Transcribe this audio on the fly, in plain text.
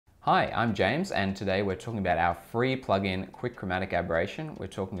Hi, I'm James, and today we're talking about our free plugin, Quick Chromatic Aberration. We're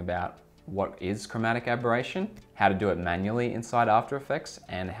talking about what is chromatic aberration, how to do it manually inside After Effects,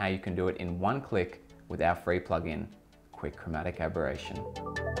 and how you can do it in one click with our free plugin, Quick Chromatic Aberration.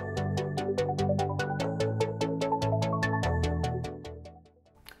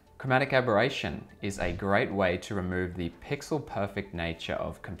 Chromatic aberration is a great way to remove the pixel-perfect nature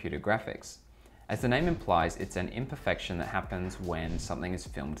of computer graphics. As the name implies, it's an imperfection that happens when something is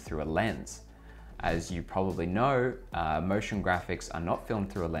filmed through a lens. As you probably know, motion graphics are not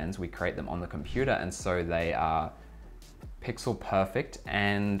filmed through a lens. We create them on the computer, and so they are pixel perfect.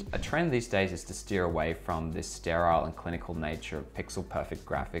 And a trend these days is to steer away from this sterile and clinical nature of pixel perfect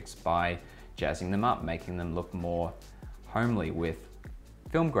graphics by jazzing them up, making them look more homely with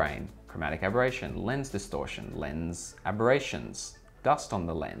film grain, chromatic aberration, lens distortion, lens aberrations, dust on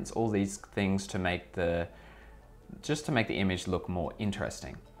the lens, all these things to make the image look more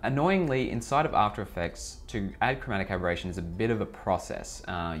interesting. Annoyingly, inside of After Effects, to add chromatic aberration is a bit of a process.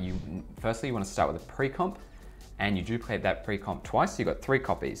 Firstly, you want to start with a pre-comp, and you duplicate that pre-comp twice, so you've got 3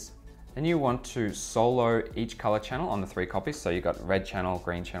 copies. Then you want to solo each color channel on the 3 copies, so you've got red channel,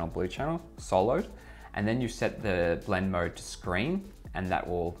 green channel, blue channel, soloed, and then you set the blend mode to screen, and that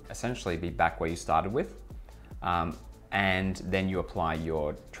will essentially be back where you started with. And then you apply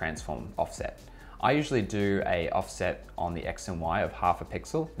your transform offset. I usually do a offset on the X and Y of 1/2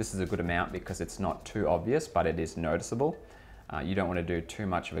 pixel. This is a good amount because it's not too obvious, but it is noticeable. You don't want to do too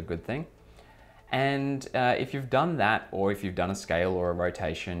much of a good thing. And if you've done that, or if you've done a scale or a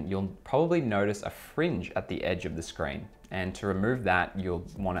rotation, you'll probably notice a fringe at the edge of the screen. And to remove that, you'll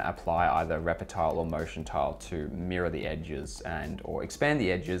want to apply either Reptile or Motion Tile to mirror the edges or expand the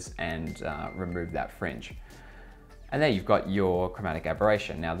edges and remove that fringe. And there you've got your chromatic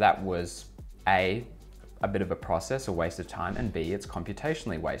aberration. Now that was a bit of a process, a waste of time, and B, it's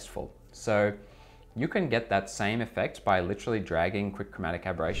computationally wasteful. So you can get that same effect by literally dragging Quick Chromatic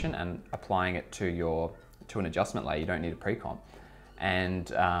Aberration and applying it to an adjustment layer. You don't need a pre-comp,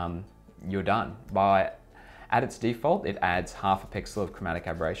 and you're done. At its default, it adds 1/2 pixel of chromatic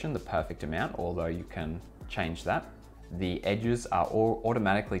aberration, the perfect amount, although you can change that. The edges are all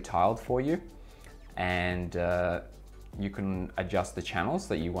automatically tiled for you, and you can adjust the channels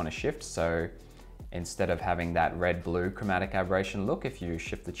that you want to shift. So instead of having that red-blue chromatic aberration look, if you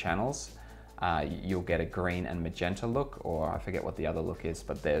shift the channels, you'll get a green and magenta look, or I forget what the other look is,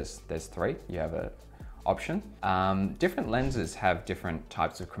 but there's 3. You have an option. Different lenses have different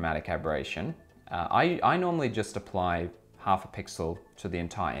types of chromatic aberration. I normally just apply 1/2 pixel to the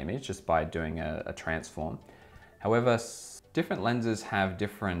entire image just by doing a transform. However, different lenses have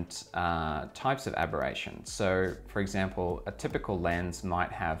different types of aberration. So for example, a typical lens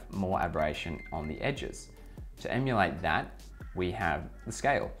might have more aberration on the edges. To emulate that, we have the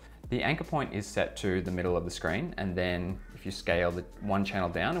scale. The anchor point is set to the middle of the screen, and then if you scale the one channel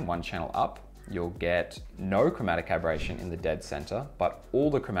down and one channel up, you'll get no chromatic aberration in the dead center, but all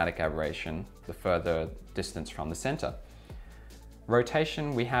the chromatic aberration the further distance from the center.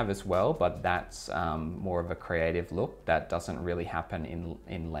 Rotation we have as well, but that's more of a creative look. That doesn't really happen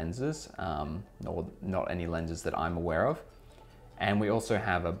in lenses, or not any lenses that I'm aware of. And we also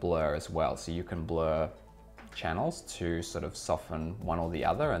have a blur as well, so you can blur channels to sort of soften one or the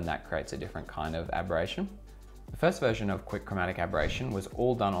other, and that creates a different kind of aberration. The first version of Quick Chromatic Aberration was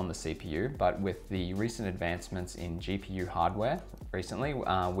all done on the CPU, but with the recent advancements in GPU hardware recently,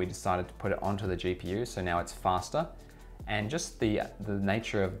 we decided to put it onto the GPU, so now it's faster. And just the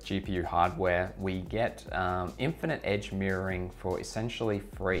nature of GPU hardware, we get infinite edge mirroring for essentially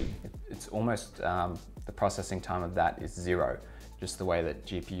free. It's almost, the processing time of that is 0, just the way that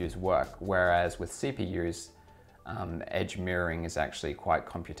GPUs work. Whereas with CPUs, edge mirroring is actually quite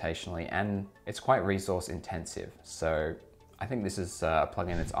computationally, and it's quite resource intensive. So I think this is a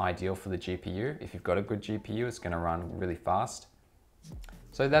plugin that's ideal for the GPU. If you've got a good GPU, it's gonna run really fast.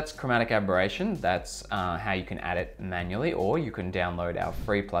 So that's chromatic aberration. That's how you can add it manually, or you can download our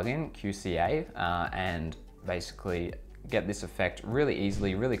free plugin, QCA, and basically get this effect really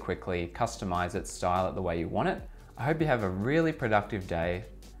easily, really quickly, customize it, style it the way you want it. I hope you have a really productive day,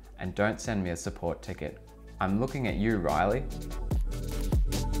 and don't send me a support ticket. I'm looking at you, Riley.